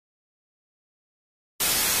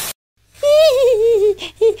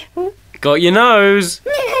Got your nose.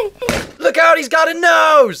 Look out, he's got a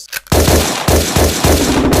nose!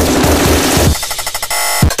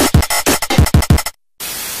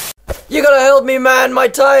 You gotta help me, man. My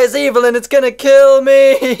tie is evil and it's gonna kill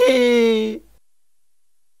me.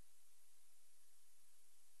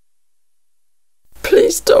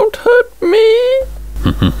 Please don't hurt me.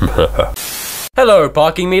 Hello,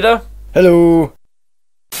 parking meter. Hello.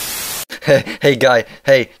 Hey, guy.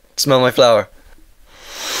 Hey, smell my flower.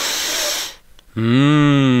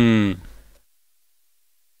 Mmm.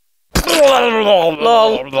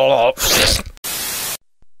 Lol.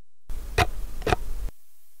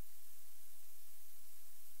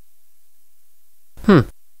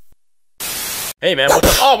 Hey man, what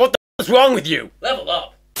the is wrong with you? Level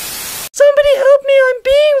up. Somebody help me, I'm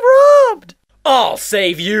being robbed. I'll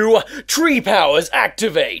save you. Tree powers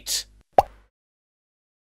activate.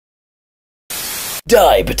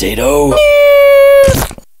 Die, potato.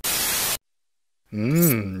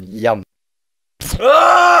 Yum.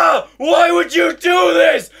 Ah! Why would you do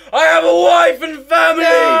this? I have a wife and family! No!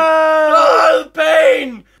 Ah, the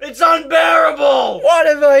pain! It's unbearable! What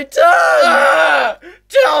have I done? Ah!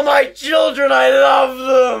 Tell my children I love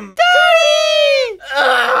them! Daddy!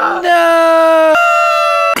 Ah! No!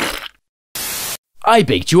 I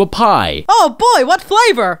baked you a pie. Oh boy, what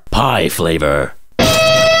flavor? Pie flavor.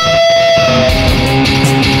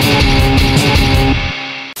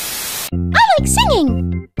 I like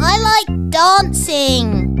singing. I like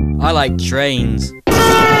dancing. I like trains.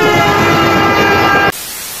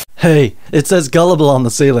 Hey, it says gullible on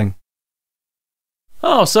the ceiling.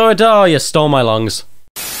 Oh, so you stole my lungs.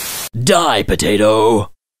 Die,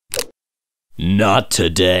 potato. Not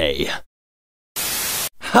today.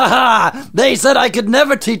 Haha! They said I could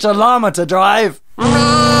never teach a llama to drive. No,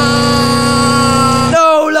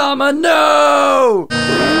 llama, no!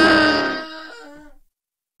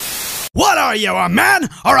 What are you, a man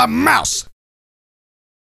or a mouse?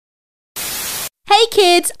 Hey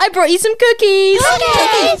kids, I brought you some cookies.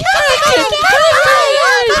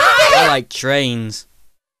 I like trains.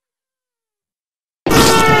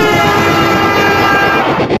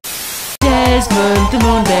 Desmond the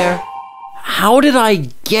Moon Bear. How did I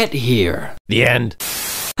get here? The end.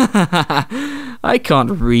 I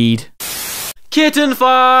can't read. Kitten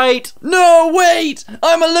fight! No, wait!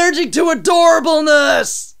 I'm allergic to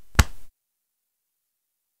adorableness!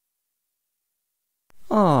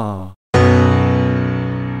 Oh.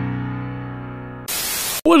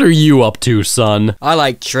 What are you up to, son? I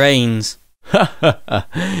like trains.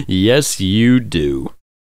 Yes, you do.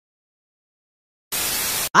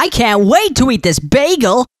 I can't wait to eat this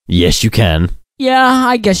bagel! Yes, you can. Yeah,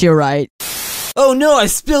 I guess you're right. Oh no, I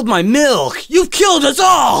spilled my milk! You've killed us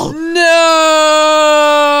all!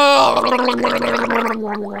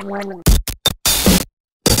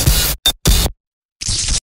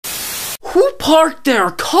 Who parked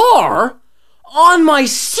their car on my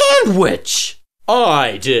sandwich?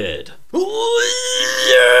 I did.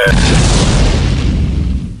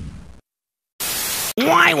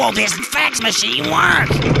 Why will this fax machine work?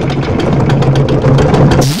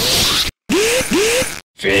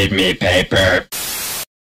 Feed me paper.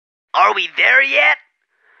 Are we there yet?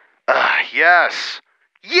 Yes.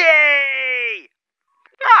 Yay!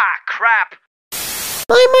 Ah, crap.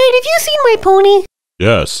 Bye, mate, have you seen my pony?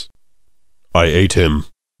 Yes. I ate him.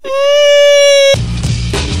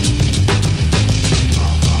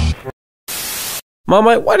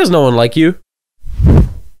 Mama, why does no one like you?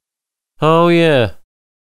 Oh, yeah.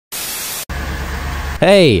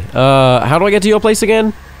 Hey, how do I get to your place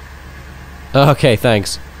again? Okay,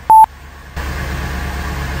 thanks.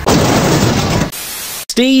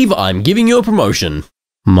 Steve, I'm giving you a promotion.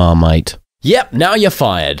 Marmite. Yep, now you're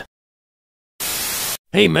fired.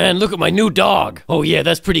 Hey man, look at my new dog. Oh yeah,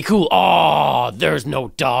 that's pretty cool. Aw, there's no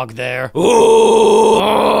dog there. Ooh.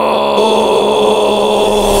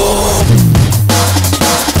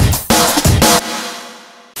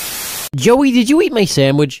 Joey, did you eat my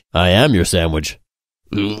sandwich? I am your sandwich.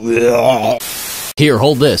 Here,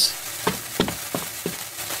 hold this.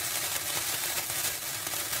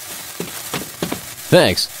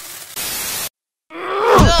 Thanks.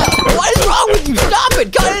 What is wrong with you? Stop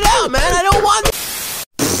it! Cut it out, man! I don't want...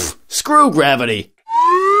 Screw gravity.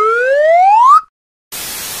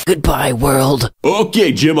 Goodbye, world.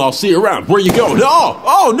 Okay, Jim, I'll see you around. Where you going?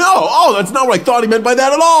 Oh, no! Oh, that's not what I thought he meant by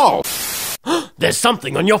that at all! There's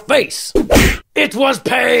something on your face. It was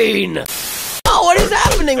pain. Oh, what is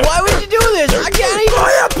happening? Why would you do this? I can't even...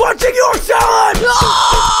 I am punching your salad!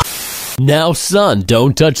 Ah! Now, son,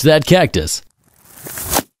 don't touch that cactus.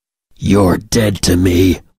 You're dead to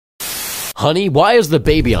me. Honey, why is the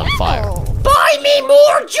baby on fire? Buy me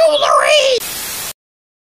more jewelry!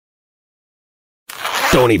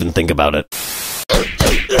 Don't even think about it.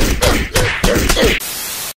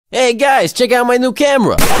 Hey guys, check out my new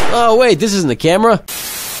camera. Oh wait, this isn't the camera.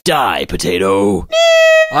 Die, potato.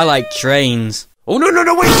 I like trains. Oh no,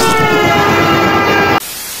 wait!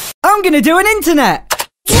 I'm gonna do an internet!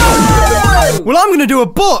 Well, I'm gonna do a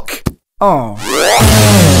book! Oh.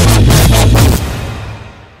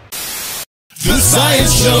 The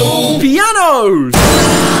Science Show! Pianos!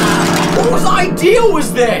 Whose idea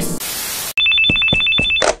was this?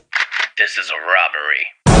 This is a robbery.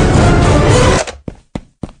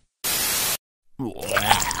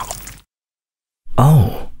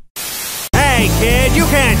 Oh. Hey, kid, you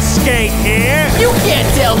can't skate here! You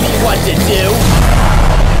can't tell me what to do!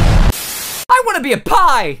 I want to be a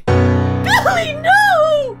pie! Billy,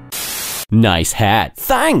 no! Nice hat.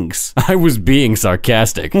 Thanks. I was being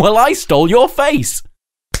sarcastic. Well, I stole your face.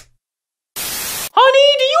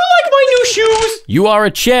 Honey, do you like my new shoes? You are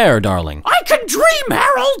a chair, darling. I can dream,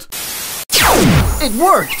 Harold! It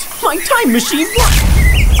worked! My time machine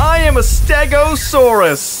worked. I am a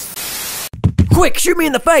Stegosaurus! Quick, shoot me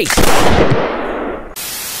in the face.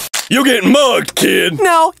 You're getting mugged, kid.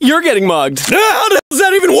 No, you're getting mugged. How the hell does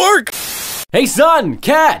that even work? Hey, son,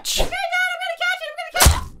 catch. Hey, Dad, I'm gonna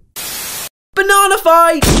catch it! Banana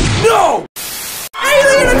fight. No!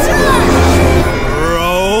 Alien attack.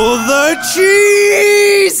 Roll the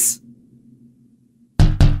cheese!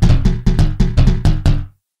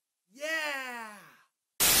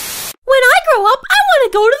 When I grow up, I want to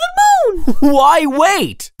go to the moon! Why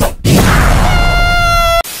wait?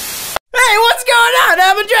 Hey, what's going on?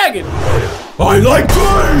 I'm a dragon. I like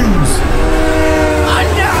trains!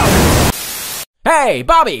 Hey,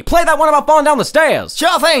 Bobby, play that one about falling down the stairs.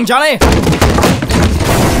 Sure thing, Johnny!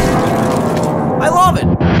 I love it.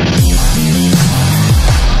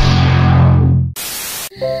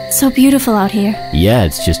 So beautiful out here. Yeah,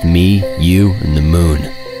 it's just me, you, and the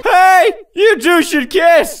moon. Hey, you two should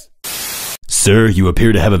kiss. Sir, you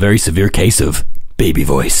appear to have a very severe case of baby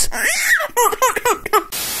voice.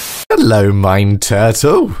 Hello, Mind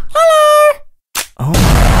Turtle. Hello! Oh.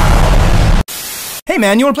 Hey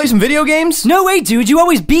man, you wanna play some video games? No way, dude, you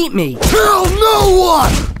always beat me! Tell no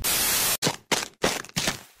one!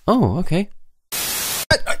 Oh, okay.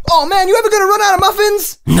 Oh man, you ever gonna run out of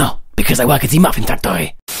muffins? No, because I work at the muffin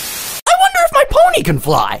factory. I wonder if my pony can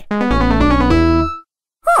fly!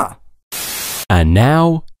 Huh. And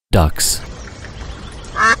now, ducks.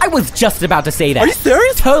 I was just about to say that. Are you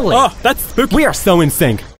serious? Totally. Oh, that's spooky. We are so in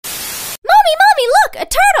sync. Mommy, look, a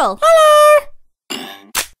turtle! Hello!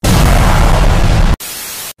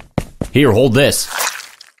 Here, hold this.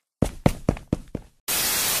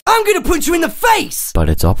 I'm gonna punch you in the face! But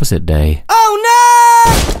it's opposite day. Oh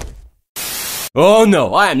no! Oh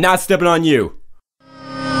no, I am not stepping on you.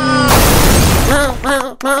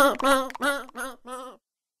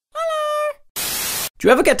 Do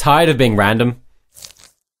you ever get tired of being random?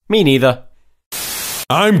 Me neither.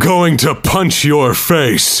 I'm going to punch your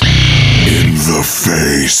face. In the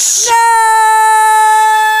face.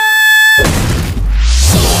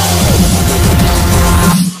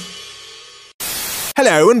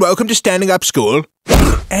 Hello and welcome to Standing Up School.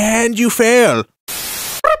 And you fail.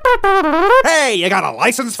 Hey, you got a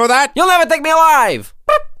license for that? You'll never take me alive.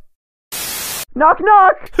 Knock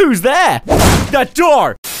knock! Who's there? That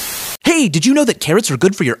door! Hey, did you know that carrots are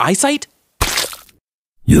good for your eyesight?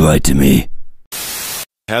 You lied to me.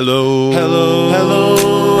 Hello. Hello.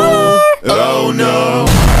 Hello. Oh no.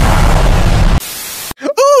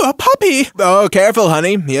 Ooh, a puppy! Oh, careful,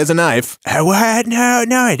 honey. He has a knife. What? No,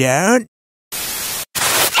 I don't.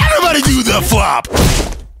 Everybody do the flop!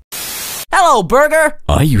 Hello, Burger!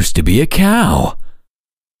 I used to be a cow.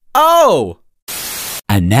 Oh!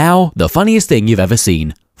 And now, the funniest thing you've ever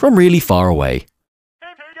seen, from really far away.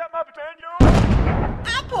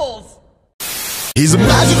 Apples! He's a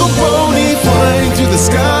magical pony flying through the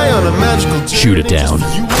sky on a magical journey. Shoot it down.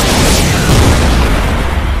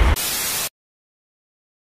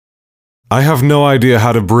 I have no idea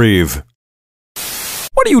how to breathe.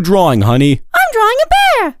 What are you drawing, honey? I'm drawing a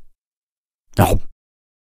bear! Oh.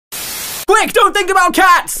 Quick, don't think about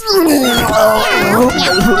cats!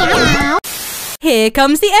 Here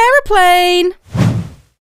comes the aeroplane!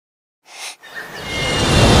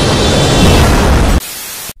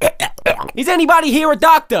 Is anybody here a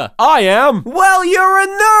doctor? I am. Well, you're a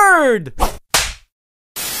nerd!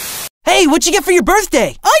 Hey, what'd you get for your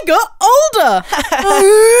birthday? I got older!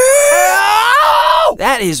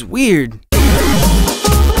 That is weird.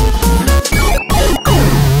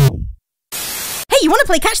 Hey, you wanna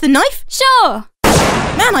play catch the knife? Sure.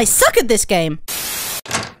 Man, I suck at this game.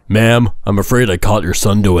 Ma'am, I'm afraid I caught your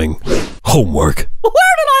son doing homework.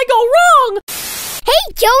 Where did I go wrong?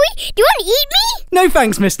 Hey, Joey, do you want to eat me? No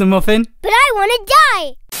thanks, Mr. Muffin. But I want to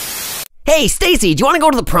die. Hey, Stacy, do you want to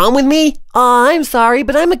go to the prom with me? Aw, I'm sorry,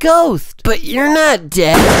 but I'm a ghost. But you're not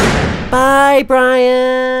dead. Bye,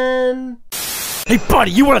 Brian. Hey,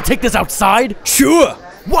 buddy, you want to take this outside? Sure.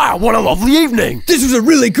 Wow, what a lovely evening. This was a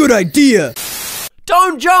really good idea.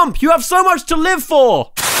 Don't jump. You have so much to live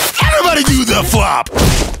for. Everybody do the flop.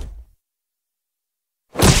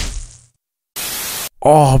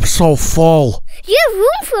 Oh, I'm so full. Do you have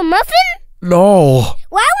room for a muffin? No.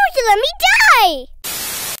 Why won't you let me die?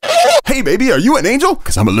 Hey, baby, are you an angel?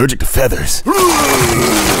 Because I'm allergic to feathers. You're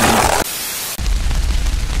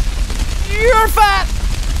fat.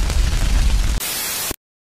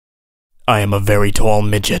 I am a very tall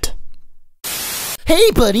midget. Hey,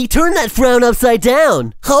 buddy, turn that frown upside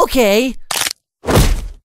down. Okay.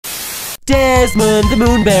 Desmond, the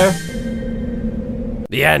moon bear.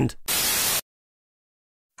 The end.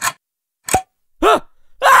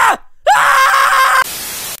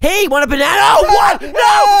 Hey, want a banana? Oh, what? No!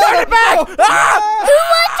 Turn it back! Who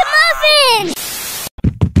wants a muffin?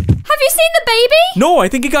 Have you seen the baby? No, I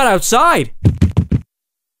think he got outside.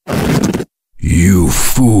 You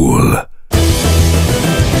fool.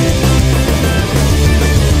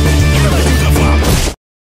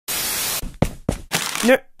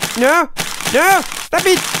 No, let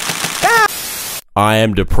me. I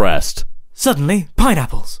am depressed. Suddenly,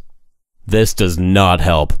 pineapples. This does not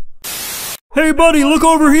help. Hey, buddy, look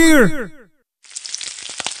over here.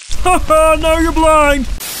 Haha, now you're blind.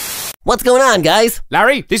 What's going on, guys?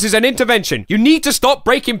 Larry, this is an intervention. You need to stop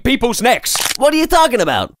breaking people's necks. What are you talking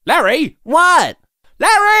about? Larry! What?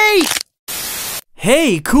 Larry!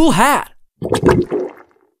 Hey, cool hat.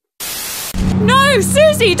 No,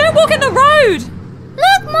 Susie, don't walk in the road.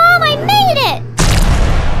 Look, Mom, I made it.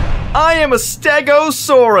 I am a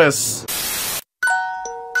stegosaurus.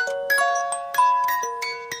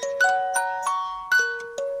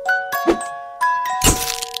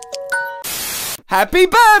 Happy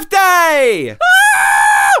birthday!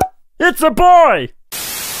 It's a boy!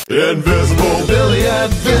 Invisible Billy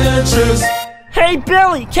Adventures. Hey,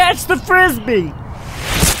 Billy, catch the frisbee!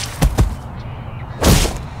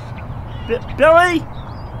 Billy?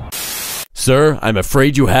 Sir, I'm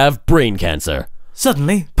afraid you have brain cancer.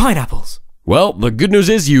 Suddenly, pineapples. Well, the good news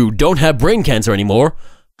is you don't have brain cancer anymore.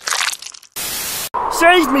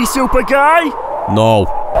 Save me, super guy!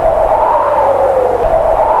 No.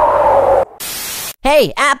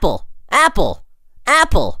 Hey, Apple! Apple!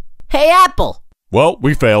 Apple! Hey, Apple! Well,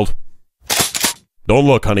 we failed. Don't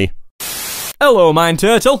look, honey. Hello, Mine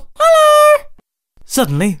Turtle. Hello!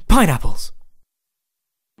 Suddenly, pineapples.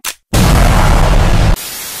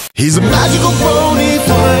 He's a magical pony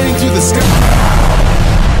flying through the sky.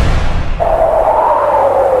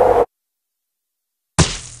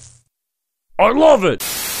 I love it!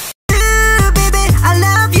 I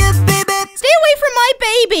love you, baby. Stay away from my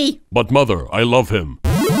baby. But mother, I love him.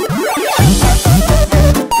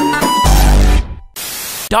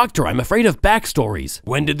 Doctor, I'm afraid of backstories.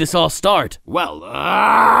 When did this all start? Well,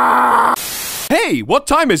 Hey, what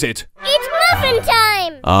time is it? It's muffin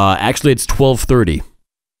time. Actually it's 12:30.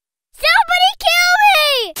 Somebody kill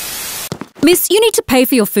me. Miss, you need to pay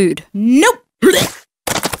for your food. Nope.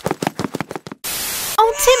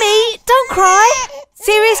 Oh, Timmy, don't cry.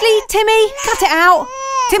 Seriously, Timmy, cut it out.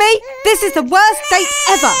 Timmy, this is the worst date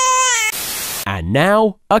ever. And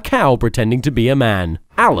now, a cow pretending to be a man.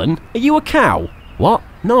 Alan, are you a cow? What?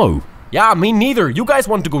 No. Yeah, me neither. You guys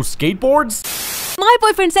want to go skateboards? My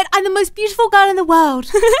boyfriend said I'm the most beautiful girl in the world.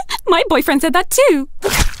 My boyfriend said that too.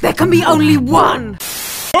 There can be only one.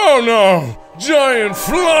 Oh no! Giant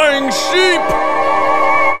flying sheep!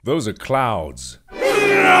 Those are clouds.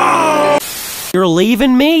 You're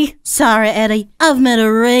leaving me? Sorry, Eddie. I've met a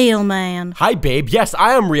real man. Hi, babe. Yes,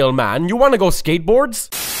 I am real man. You want to go skateboards?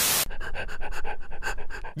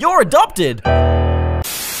 You're adopted.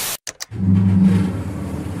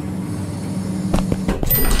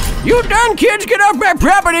 You done, kids? Get off my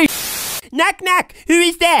property! Knock, knock. Who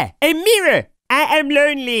is there? A mirror. I am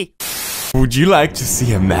lonely. Would you like to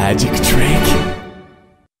see a magic trick?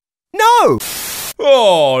 No!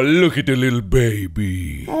 Oh, look at the little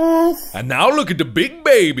baby. And now look at the big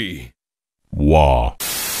baby. Wow.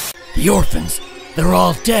 The orphans, they're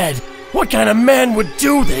all dead. What kind of man would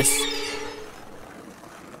do this?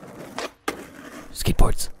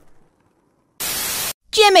 Skateboards.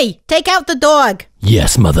 Jimmy, take out the dog.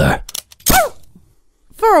 Yes, mother.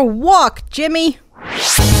 For a walk, Jimmy.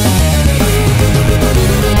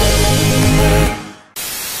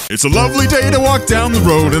 It's a lovely day to walk down the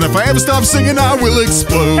road, and if I ever stop singing, I will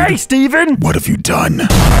explode. Hey, Steven! What have you done?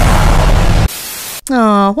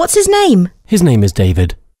 Aw, what's his name? His name is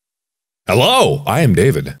David. Hello, I am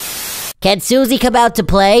David. Can Susie come out to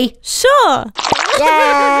play? Sure.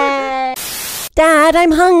 Yeah. Dad,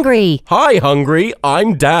 I'm hungry. Hi, Hungry.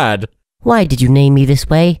 I'm Dad. Why did you name me this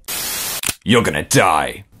way? You're gonna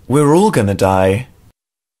die. We're all gonna die.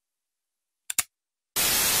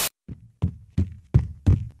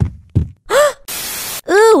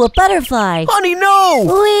 Ooh, a butterfly. Honey, no!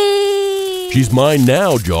 Whee! She's mine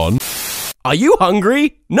now, John. Are you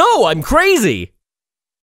hungry? No, I'm crazy.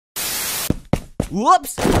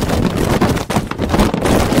 Whoops!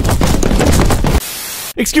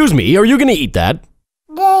 Excuse me, are you gonna eat that?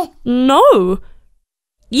 No.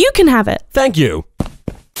 You can have it. Thank you.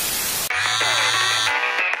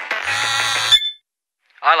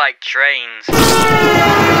 I like trains.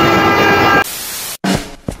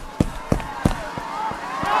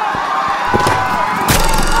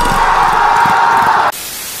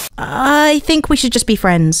 I think we should just be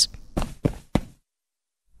friends.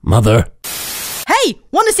 Mother. Hey,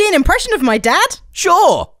 want to see an impression of my dad?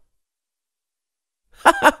 Sure.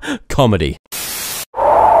 Comedy.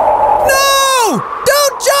 No!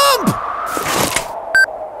 Don't jump!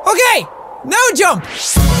 Okay, no jump!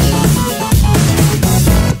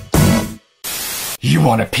 You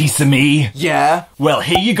want a piece of me? Yeah. Well,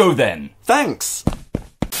 here you go then. Thanks.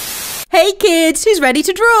 Hey kids, who's ready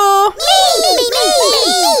to draw? Me!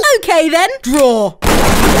 Okay then, draw.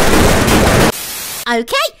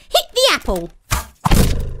 Okay, hit the apple.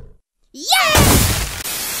 Yeah!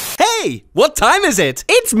 Hey, what time is it?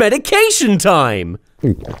 It's medication time.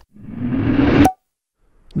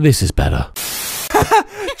 This is better.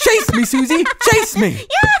 Chase me, Susie! Chase me!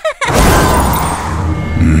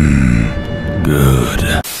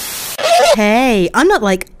 Good. Hey, I'm not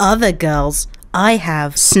like other girls. I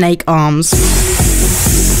have snake arms.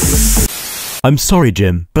 I'm sorry,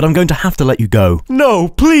 Jim, but I'm going to have to let you go. No,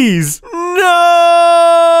 please. No!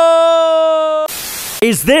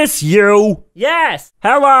 Is this you? Yes!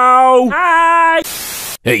 Hello? Hi!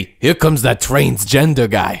 Hey, here comes that train's gender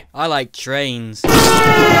guy. I like trains. I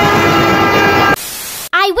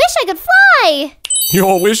wish I could fly!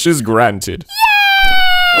 Your wish is granted.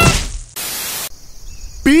 Yay!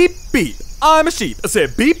 Beep, beep. I'm a sheep. I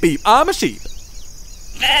said beep, beep. I'm a sheep.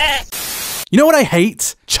 You know what I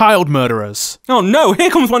hate? Child murderers. Oh no,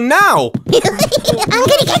 here comes one now! I'm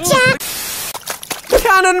gonna get ya!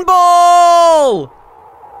 Cannonball!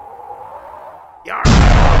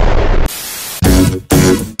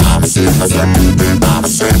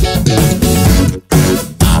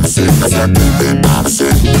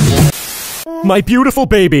 My beautiful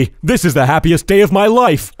baby, this is the happiest day of my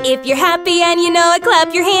life. If you're happy and you know it,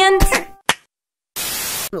 clap your hands.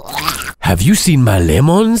 Have you seen my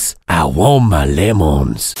lemons? I want my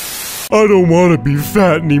lemons. I don't want to be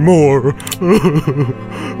fat anymore.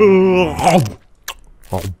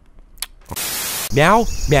 Meow,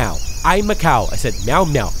 meow. I'm a cow. I said meow,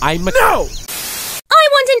 meow. I'm a cow. I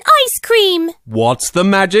want an ice cream! What's the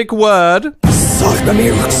magic word? Suck the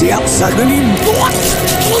milk, see out, suck the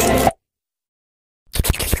milk.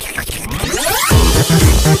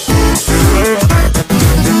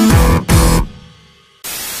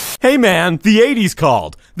 Hey man, the 80s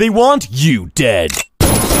called. They want you dead.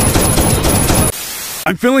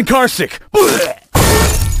 I'm feeling carsick.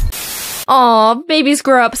 Aw, babies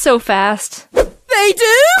grow up so fast. They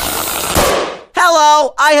do?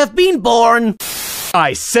 Hello, I have been born.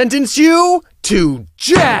 I sentence you to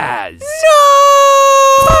jazz.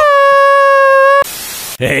 No!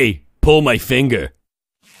 Hey, pull my finger.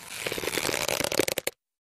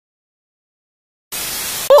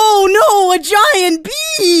 Oh no, a giant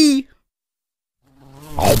bee!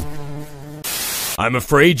 I'm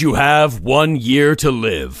afraid you have 1 year to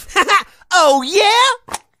live. Oh yeah?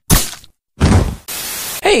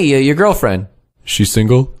 Hey, your girlfriend. She's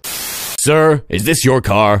single? Sir, is this your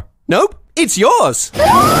car? Nope, it's yours.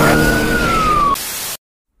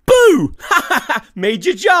 Boo! Made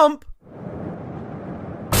you jump.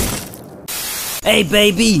 Hey,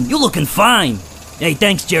 baby, you looking fine. Hey,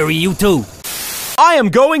 thanks, Jerry, you too. I am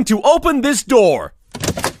going to open this door.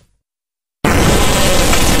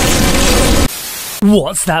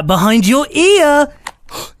 What's that behind your ear?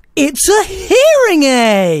 It's a hearing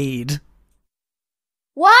aid.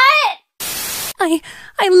 What? I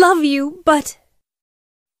love you, but...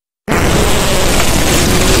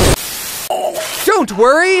 Don't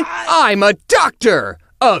worry, I'm a doctor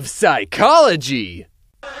of psychology.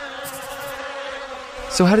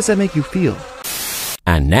 So how does that make you feel?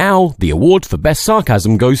 And now, the award for best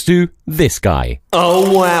sarcasm goes to this guy.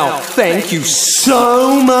 Oh wow, thank you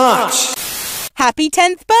so much! Happy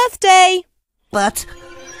 10th birthday! But,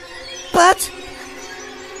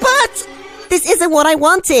 this isn't what I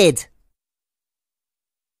wanted!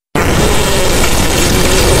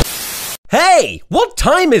 Hey, what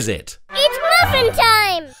time is it? It's muffin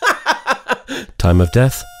time! Time of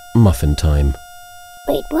death, muffin time.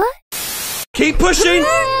 Wait, what? Keep pushing!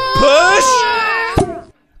 Push!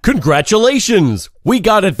 Congratulations! We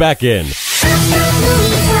got it back in.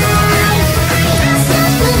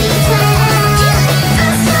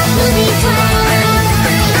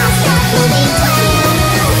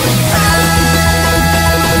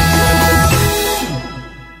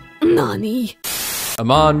 Nani? I'm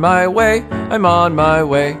on my way, I'm on my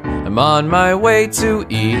way, I'm on my way to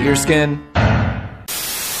eat your skin.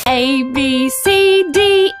 A, B, C,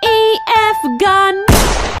 D, E, F, gun.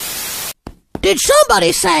 Did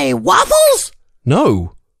somebody say waffles?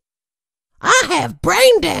 No. I have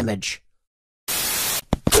brain damage.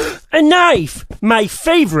 A knife! My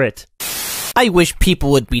favorite! I wish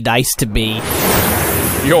people would be nice to me.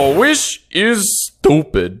 Your wish is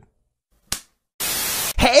stupid.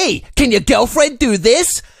 Hey, can your girlfriend do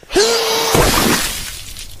this?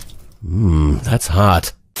 That's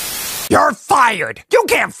hot. You're fired! You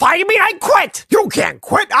can't fire me, I quit! You can't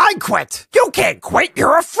quit, I quit! You can't quit,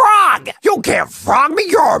 you're a frog! You can't frog me,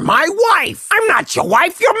 you're my wife! I'm not your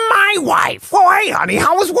wife, you're my wife! Oh, hey, honey,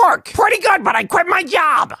 how was work? Pretty good, but I quit my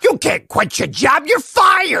job! You can't quit your job, you're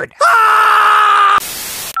fired! Ah!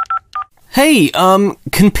 Hey,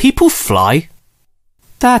 can people fly?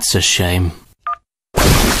 That's a shame.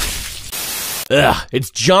 Ugh,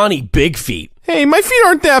 it's Johnny Big Feet. Hey, my feet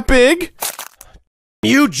aren't that big.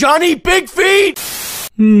 You Johnny Big Feet!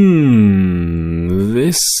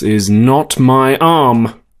 This is not my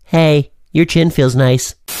arm. Hey, your chin feels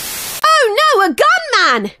nice. Oh no, a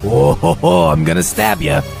gunman! Oh, I'm gonna stab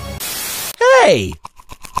you. Hey!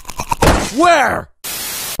 Where?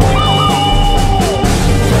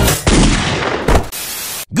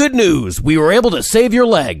 Good news, we were able to save your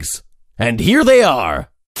legs. And here they are.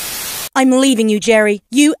 I'm leaving you, Jerry.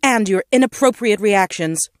 You and your inappropriate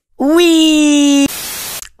reactions. Wee!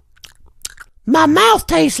 My mouth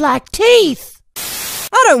tastes like teeth.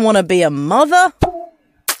 I don't want to be a mother.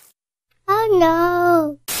 Oh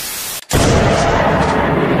no.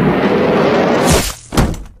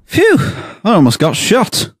 Phew, I almost got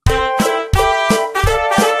shot.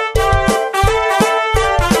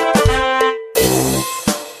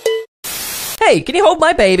 Hey, can you hold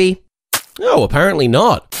my baby? Oh, apparently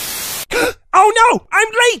not. Oh no! I'm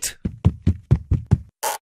late!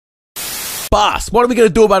 Boss, what are we gonna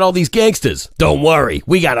do about all these gangsters? Don't worry,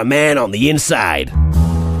 we got a man on the inside.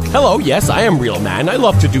 Hello, yes, I am real man. I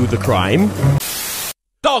love to do the crime.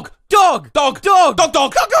 Dog! Dog! Dog! Dog! Dog! Dog!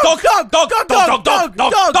 Dog! Dog! Dog! Dog! Dog! Dog!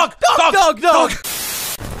 Dog! Dog! Dog! Dog!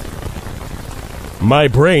 My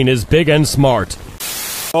brain is big and smart.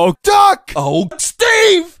 Oh, Duck! Oh,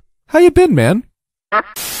 Steve! How you been, man? I'm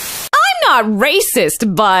not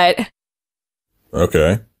racist, but...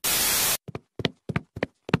 Okay.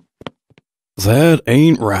 That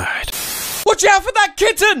ain't right. Watch out for that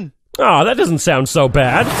kitten! Oh, that doesn't sound so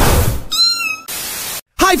bad.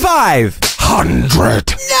 High five!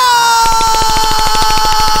 100!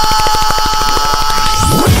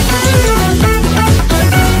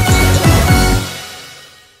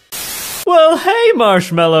 Well, hey,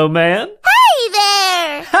 Marshmallow Man. Hey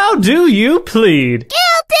there! How do you plead? Guilty!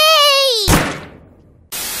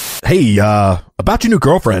 Hey, about your new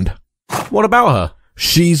girlfriend. What about her?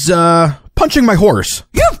 She's, punching my horse.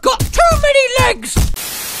 You've got too many legs!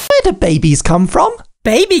 Where do babies come from?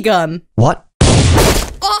 Baby gun. What?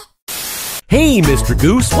 Hey, Mr.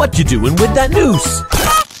 Goose, what you doing with that noose?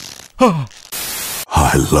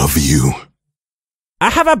 I love you. I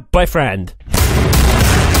have a boyfriend.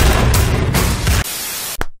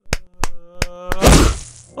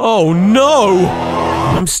 Oh no!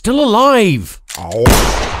 I'm still alive.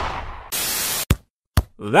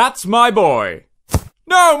 That's my boy.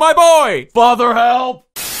 No, my boy! Father, help!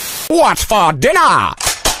 What's for dinner?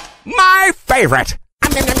 My favorite.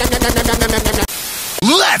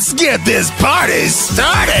 Let's get this party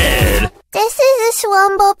started! This is a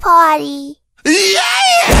swumble party. Yeah!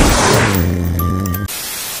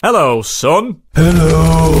 Hello, son.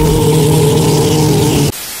 Hello.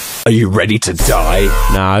 Are you ready to die?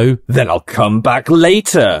 No. Then I'll come back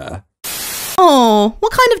later. Oh,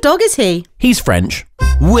 what kind of dog is he? He's French.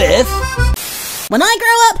 With? When I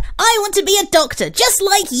grow up, I want to be a doctor, just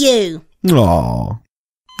like you. Aw,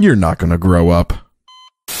 you're not gonna grow up.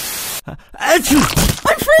 I'm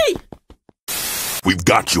free! We've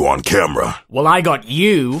got you on camera. Well, I got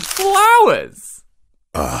you flowers.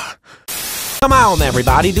 Come on,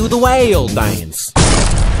 everybody, do the whale dance.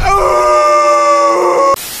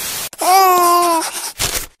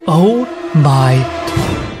 Oh my.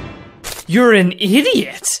 You're an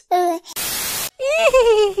idiot.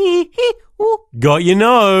 Got your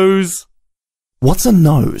nose. What's a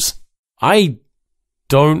nose? I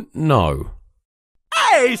don't know.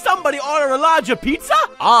 Hey, somebody order a larger pizza?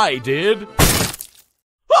 I did.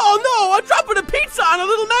 Oh no, I'm dropping a pizza on a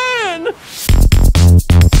little man!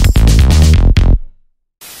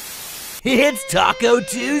 It's Taco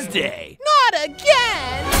Tuesday. Not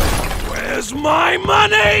again! Where's my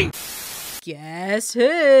money? Guess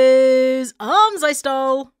whose arms I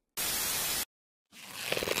stole?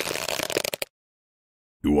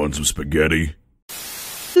 You want some spaghetti?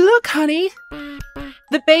 Look, honey.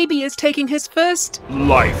 The baby is taking his first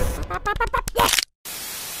Life.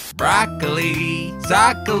 Broccoli,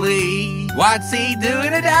 broccoli, what's he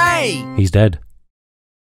doing today? He's dead.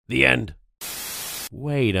 The end.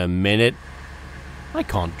 Wait a minute. I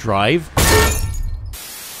can't drive.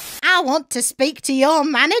 I want to speak to your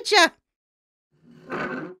manager.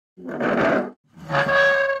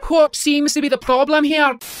 What seems to be the problem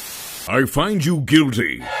here? I find you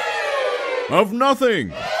guilty of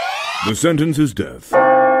nothing. The sentence is death.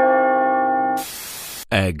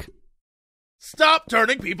 Egg. Stop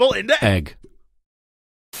turning people into Egg.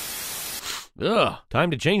 Ugh,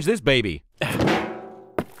 time to change this baby.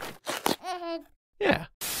 Yeah.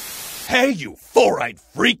 Hey, you four-eyed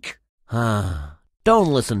freak! Don't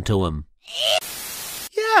listen to him.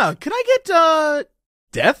 Yeah, can I get,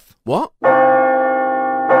 death? What?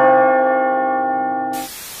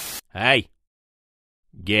 Hey.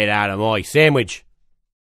 Get out of my sandwich.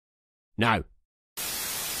 No.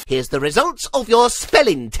 Here's the results of your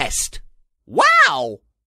spelling test. Wow!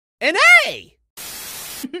 An A!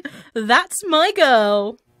 That's my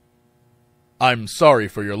girl. I'm sorry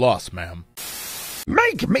for your loss, ma'am.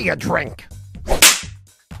 Make me a drink.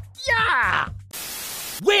 Yeah!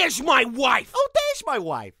 Where's my wife? Oh, there's my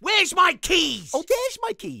wife. Where's my keys? Oh, there's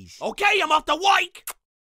my keys. Okay, I'm off the wike.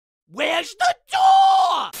 Where's the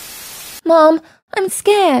door? Mom, I'm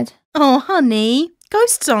scared. Oh, honey,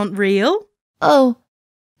 ghosts aren't real. Oh,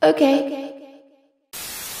 okay.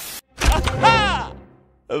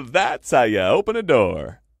 That's how you open a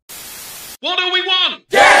door. What do we want?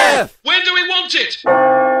 Death! When do we want it?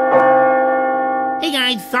 Hey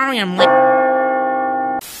guys, sorry I'm late.